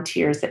of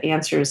volunteers that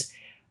answers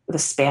the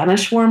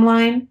Spanish warm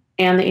line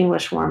and the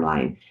English warm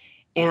line.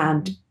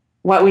 And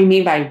what we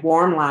mean by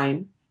warm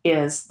line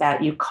is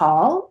that you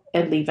call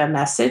and leave a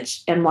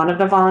message, and one of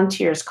the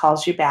volunteers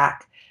calls you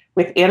back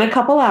within a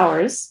couple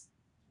hours,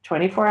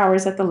 24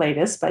 hours at the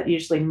latest, but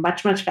usually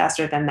much, much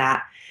faster than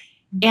that,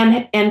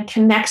 and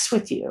connects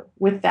with you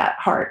with that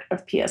heart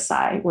of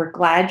PSI. We're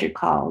glad you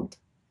called.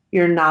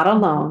 You're not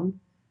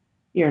alone.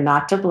 You're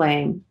not to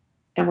blame.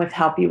 and with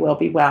help you will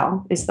be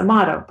well is the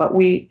motto. But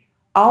we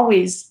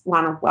always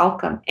want to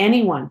welcome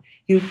anyone.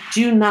 You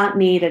do not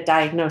need a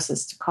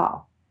diagnosis to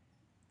call.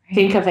 Right.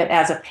 Think of it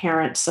as a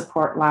parent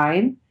support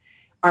line.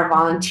 Our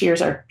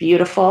volunteers are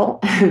beautiful.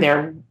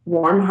 They're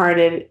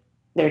warm-hearted.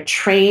 They're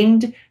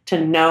trained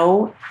to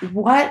know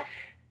what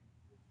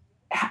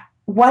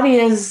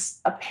is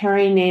a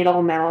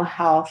perinatal mental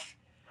health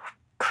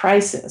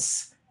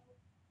crisis.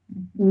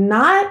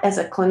 Not as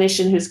a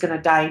clinician who's going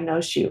to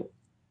diagnose you,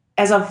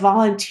 as a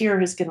volunteer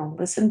who's going to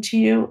listen to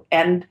you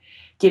and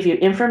give you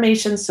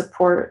information,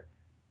 support,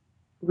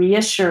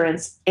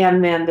 reassurance,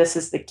 and then this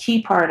is the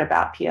key part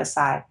about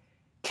PSI,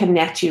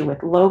 connect you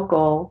with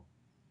local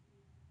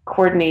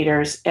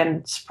coordinators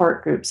and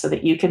support groups so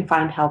that you can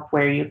find help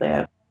where you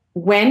live.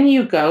 When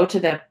you go to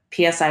the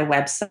PSI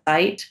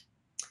website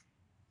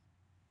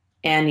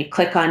and you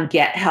click on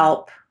Get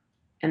Help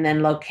and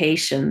then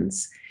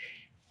Locations,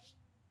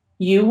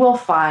 you will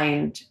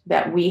find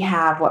that we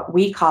have what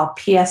we call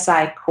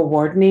PSI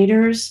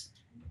coordinators,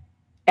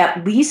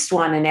 at least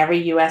one in every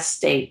U.S.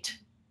 state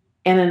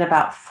and in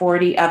about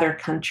 40 other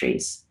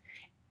countries.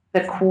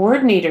 The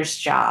coordinator's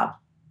job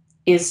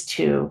is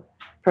to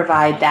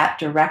provide that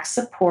direct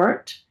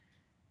support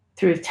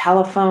through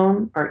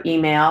telephone or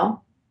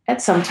email,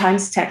 and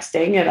sometimes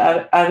texting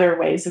and other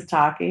ways of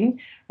talking,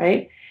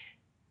 right?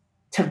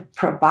 To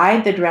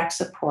provide the direct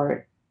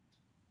support,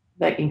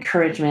 the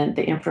encouragement,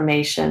 the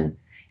information,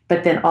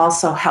 but then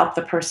also help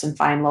the person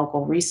find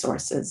local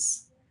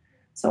resources.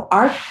 So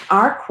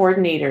our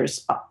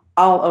coordinators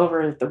all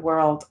over the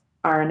world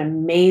are an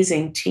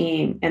amazing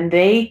team, and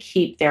they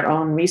keep their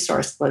own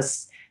resource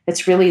list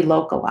that's really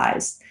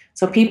localized.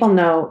 So people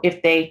know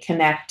if they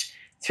connect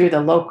through the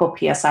local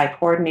PSI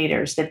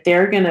coordinators that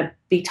they're going to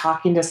be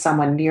talking to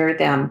someone near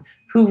them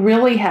who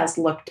really has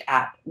looked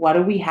at what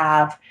do we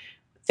have,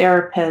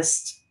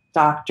 therapists,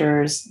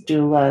 doctors,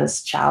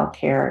 doulas,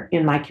 childcare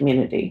in my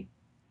community.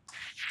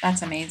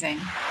 That's amazing.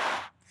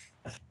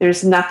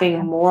 There's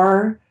nothing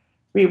more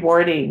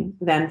rewarding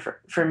than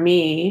for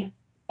me,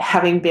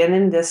 having been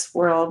in this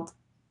world,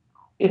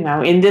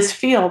 in this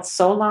field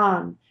so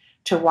long,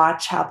 to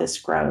watch how this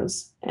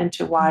grows and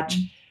to watch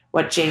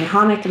what Jane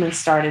Honigman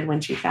started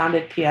when she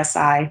founded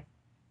PSI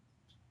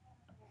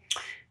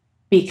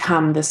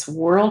become this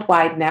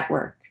worldwide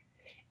network,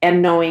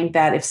 and knowing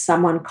that if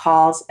someone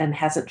calls and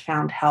hasn't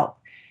found help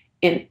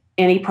in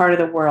any part of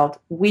the world,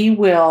 we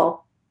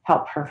will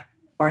help her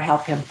or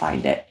help him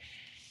find it.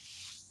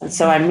 And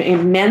so I'm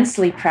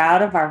immensely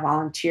proud of our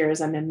volunteers.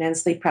 I'm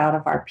immensely proud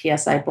of our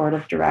PSI board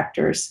of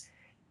directors.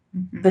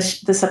 The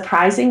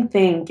surprising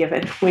thing,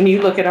 given when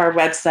you look at our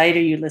website or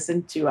you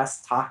listen to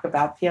us talk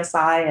about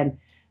PSI and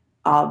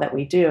all that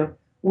we do,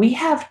 we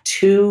have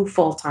 2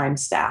 full-time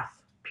staff,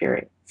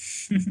 period.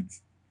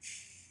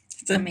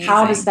 It's amazing.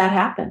 How does that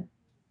happen?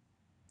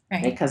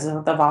 Right. Because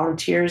of the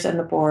volunteers and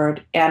the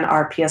board and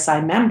our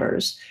PSI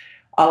members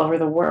all over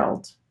the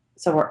world.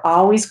 So we're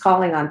always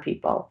calling on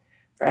people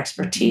for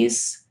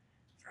expertise,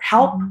 for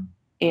help,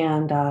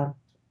 and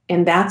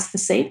that's the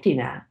safety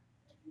net.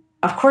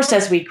 Of course,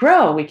 as we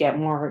grow, we get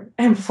more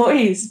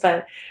employees,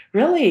 but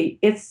really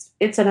it's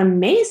an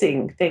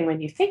amazing thing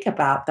when you think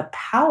about the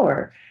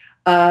power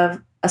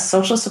of a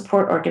social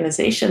support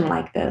organization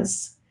like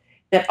this,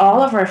 that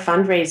all of our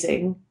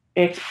fundraising,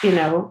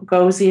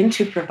 goes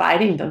into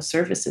providing those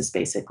services,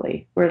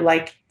 basically. We're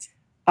like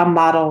a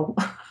model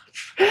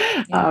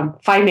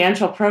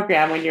financial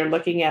program when you're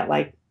looking at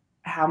like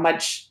how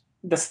much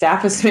the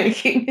staff is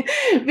making,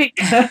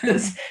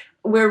 because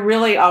we're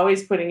really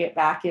always putting it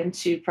back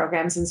into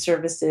programs and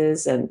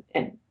services and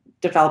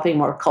developing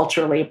more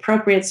culturally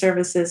appropriate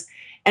services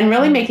and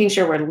really making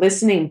sure we're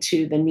listening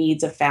to the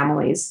needs of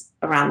families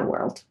around the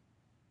world.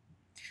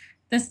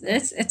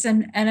 It's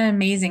an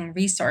amazing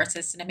resource.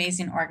 It's an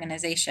amazing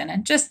organization.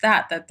 And just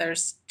that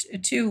there's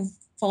 2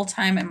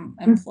 full-time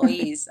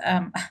employees,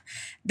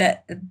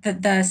 that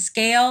the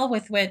scale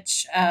with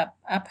which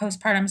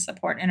Postpartum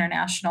Support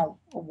International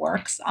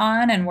works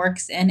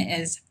in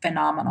is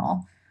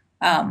phenomenal.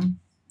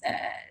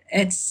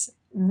 It's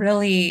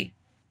really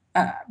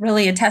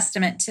a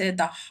testament to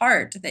the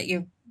heart that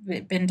you've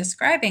been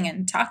describing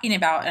and talking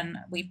about, and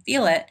we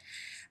feel it,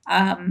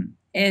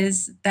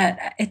 is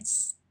that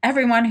it's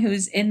everyone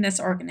who's in this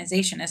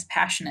organization is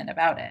passionate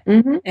about it.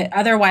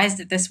 Otherwise,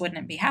 this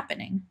wouldn't be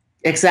happening.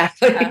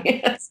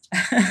 Exactly.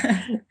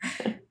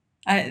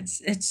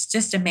 It's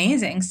just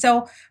amazing.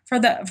 So for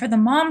the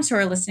moms who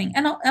are listening,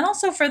 and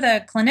also for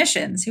the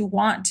clinicians who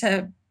want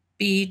to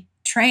be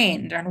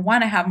trained and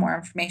want to have more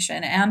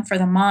information, and for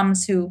the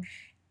moms who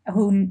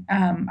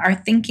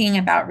are thinking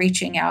about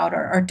reaching out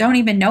or don't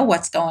even know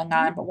what's going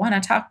on but want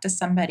to talk to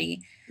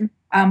somebody,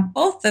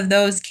 both of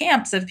those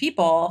camps of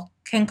people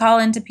can call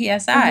into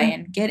PSI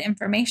and get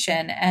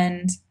information.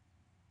 And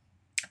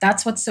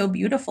that's what's so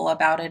beautiful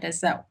about it,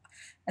 is that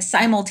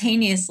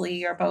simultaneously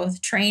you're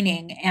both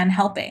training and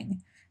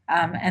helping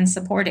and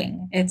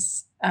supporting.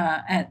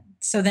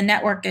 So the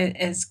network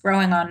is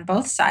growing on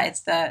both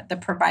sides. The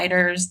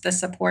providers, the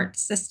support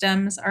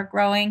systems are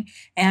growing,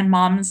 and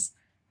moms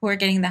who are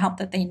getting the help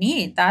that they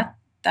need.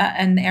 that,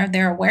 and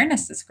their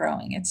awareness is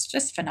growing. It's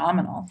just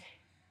phenomenal.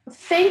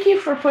 Thank you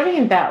for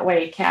putting it that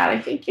way, Kat. I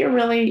think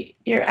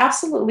you're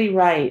absolutely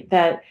right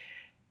that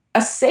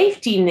a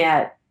safety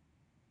net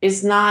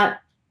is not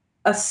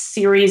a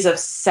series of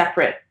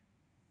separate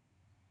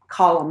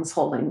columns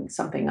holding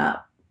something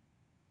up.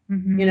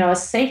 Mm-hmm. A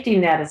safety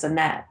net is a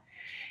net.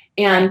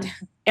 And Right.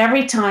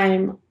 every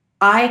time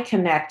I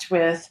connect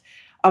with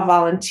a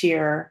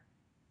volunteer,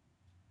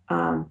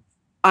 I'm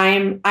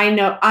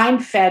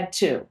fed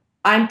too.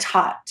 I'm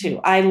taught too.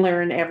 I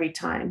learn every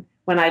time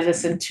when I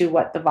listen to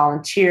what the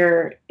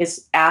volunteer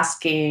is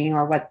asking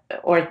or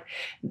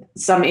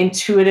some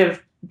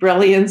intuitive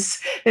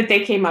brilliance that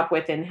they came up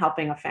with in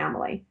helping a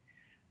family.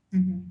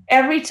 Mm-hmm.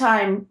 Every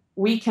time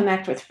we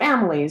connect with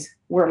families,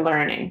 we're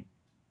learning.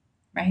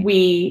 Right.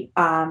 We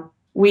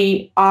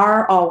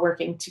are all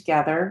working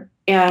together.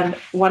 And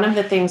one of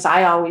the things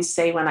I always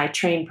say when I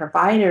train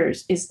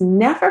providers is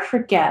never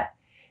forget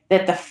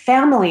that the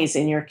families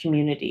in your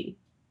community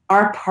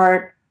are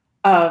part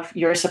of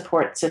your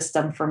support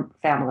system for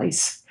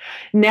families.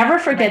 Never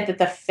forget that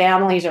the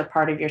families are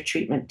part of your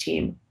treatment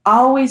team.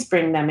 Always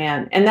bring them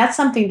in. And that's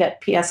something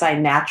that PSI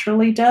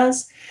naturally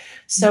does.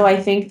 So I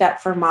think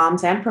that for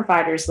moms and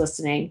providers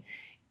listening,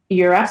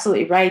 you're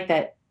absolutely right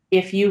that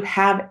if you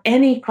have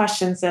any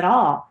questions at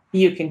all,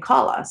 you can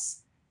call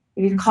us.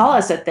 You can call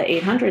us at the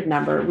 800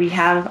 number. We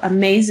have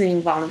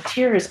amazing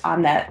volunteers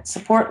on that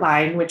support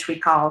line, which we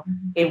call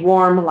a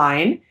warm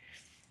line.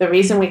 The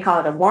reason we call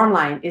it a warm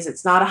line is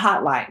it's not a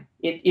hot line.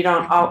 You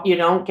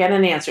don't get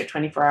an answer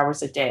 24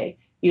 hours a day.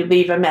 You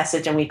leave a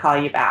message and we call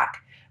you back.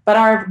 But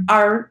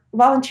our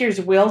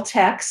volunteers will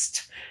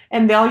text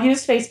and they'll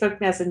use Facebook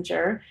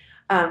Messenger.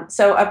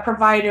 So a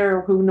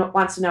provider who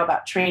wants to know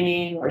about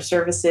training or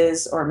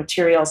services or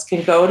materials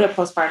can go to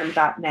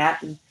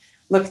postpartum.net and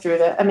look through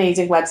the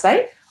amazing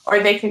website,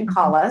 or they can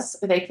call us,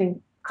 or they can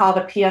call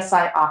the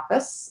PSI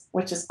office,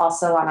 which is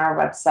also on our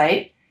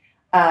website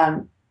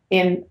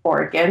in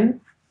Oregon.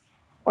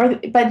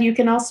 But you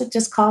can also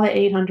just call the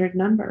 800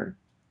 number.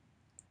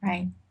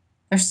 Right.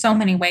 There's so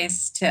many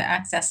ways to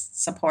access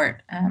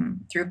support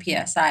through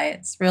PSI.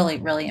 It's really,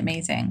 really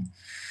amazing.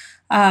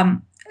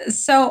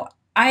 So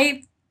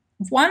I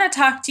want to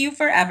talk to you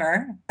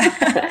forever.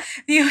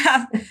 You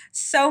have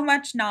so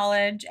much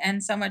knowledge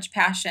and so much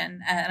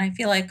passion, and I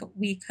feel like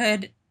we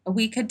could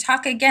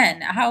talk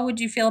again. How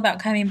would you feel about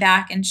coming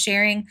back and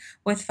sharing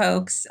with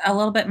folks a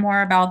little bit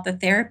more about the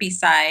therapy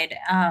side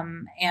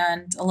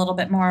and a little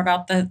bit more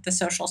about the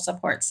social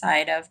support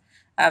side of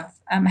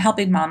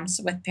helping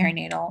moms with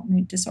perinatal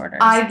mood disorders?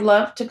 I'd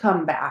love to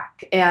come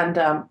back, and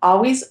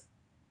always,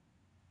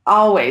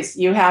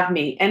 you have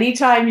me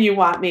anytime you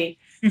want me.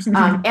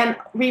 And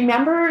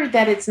remember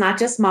that it's not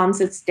just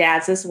moms, it's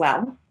dads as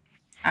well.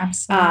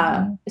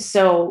 Absolutely.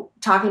 So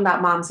talking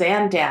about moms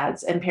and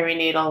dads and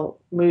perinatal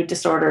mood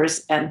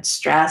disorders and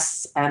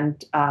stress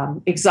and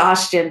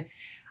exhaustion.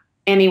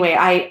 Anyway,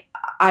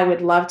 I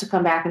would love to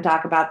come back and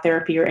talk about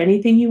therapy or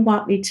anything you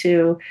want me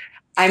to.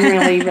 I'm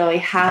really, really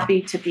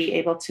happy to be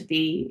able to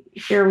be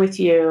here with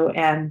you.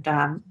 And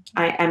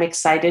I'm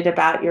excited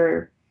about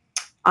your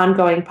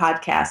ongoing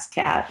podcast,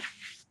 Kat.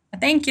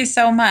 Thank you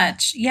so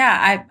much.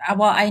 Yeah,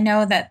 I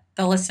know that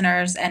the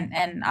listeners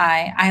and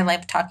I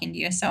love talking to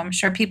you, so I'm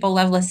sure people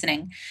love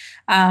listening.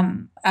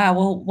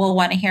 We'll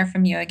want to hear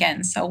from you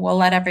again, so we'll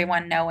let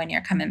everyone know when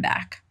you're coming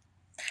back.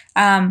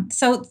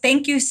 So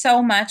thank you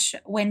so much,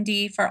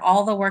 Wendy, for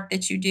all the work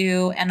that you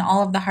do and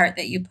all of the heart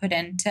that you put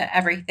into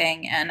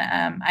everything. And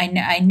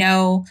I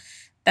know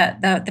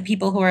that the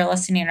people who are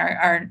listening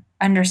are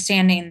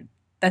understanding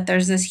that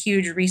there's this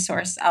huge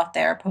resource out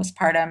there,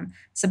 Postpartum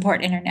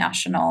Support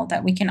International,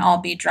 that we can all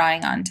be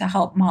drawing on to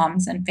help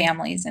moms and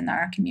families in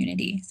our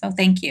community. So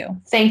thank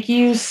you. Thank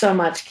you so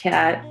much,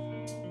 Kat.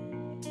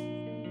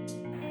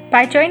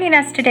 By joining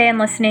us today and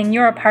listening,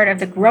 you're a part of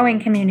the growing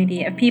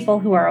community of people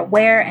who are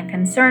aware and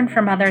concerned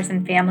for mothers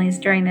and families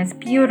during this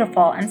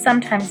beautiful and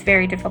sometimes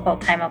very difficult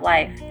time of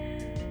life.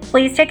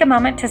 Please take a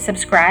moment to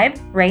subscribe,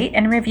 rate,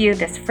 and review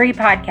this free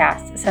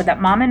podcast so that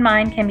Mom and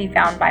Mind can be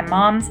found by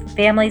moms,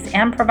 families,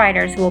 and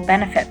providers who will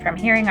benefit from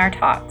hearing our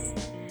talks.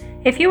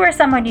 If you or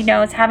someone you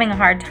know is having a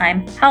hard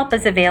time, help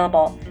is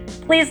available.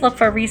 Please look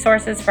for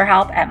resources for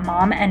help at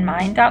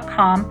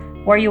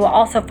momandmind.com, where you will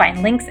also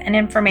find links and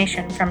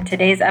information from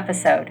today's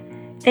episode.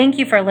 Thank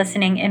you for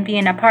listening and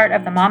being a part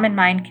of the Mom and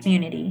Mind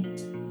community.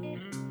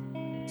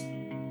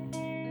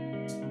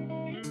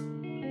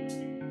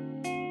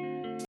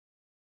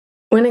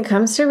 When it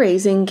comes to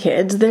raising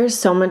kids, there's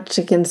so much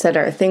to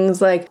consider. Things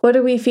like, what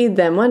do we feed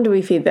them? When do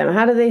we feed them?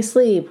 How do they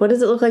sleep? What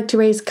does it look like to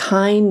raise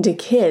kind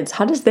kids?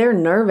 How does their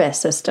nervous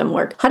system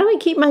work? How do I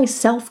keep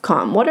myself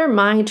calm? What are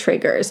my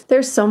triggers?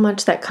 There's so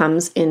much that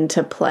comes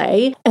into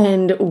play,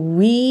 and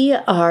we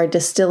are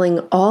distilling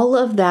all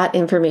of that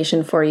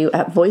information for you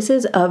at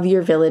Voices of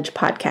Your Village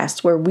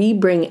podcast, where we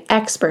bring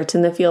experts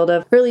in the field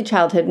of early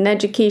childhood and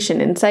education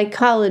and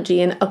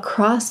psychology and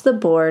across the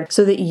board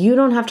so that you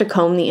don't have to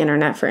comb the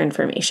internet for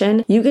information.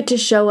 instead, you get to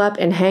show up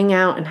and hang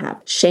out and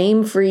have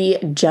shame-free,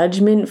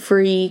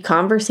 judgment-free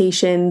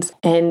conversations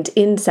and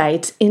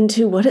insights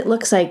into what it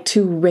looks like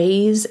to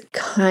raise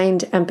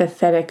kind,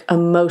 empathetic,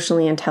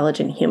 emotionally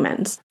intelligent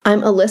humans.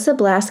 I'm Alyssa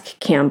Blask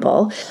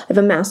Campbell. I have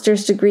a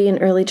master's degree in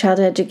early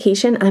childhood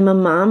education. I'm a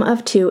mom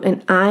of 2,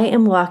 and I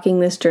am walking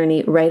this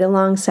journey right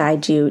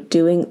alongside you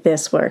doing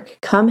this work.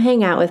 Come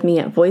hang out with me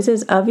at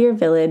Voices of Your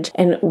Village,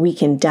 and we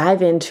can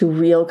dive into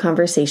real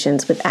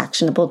conversations with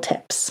actionable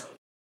tips.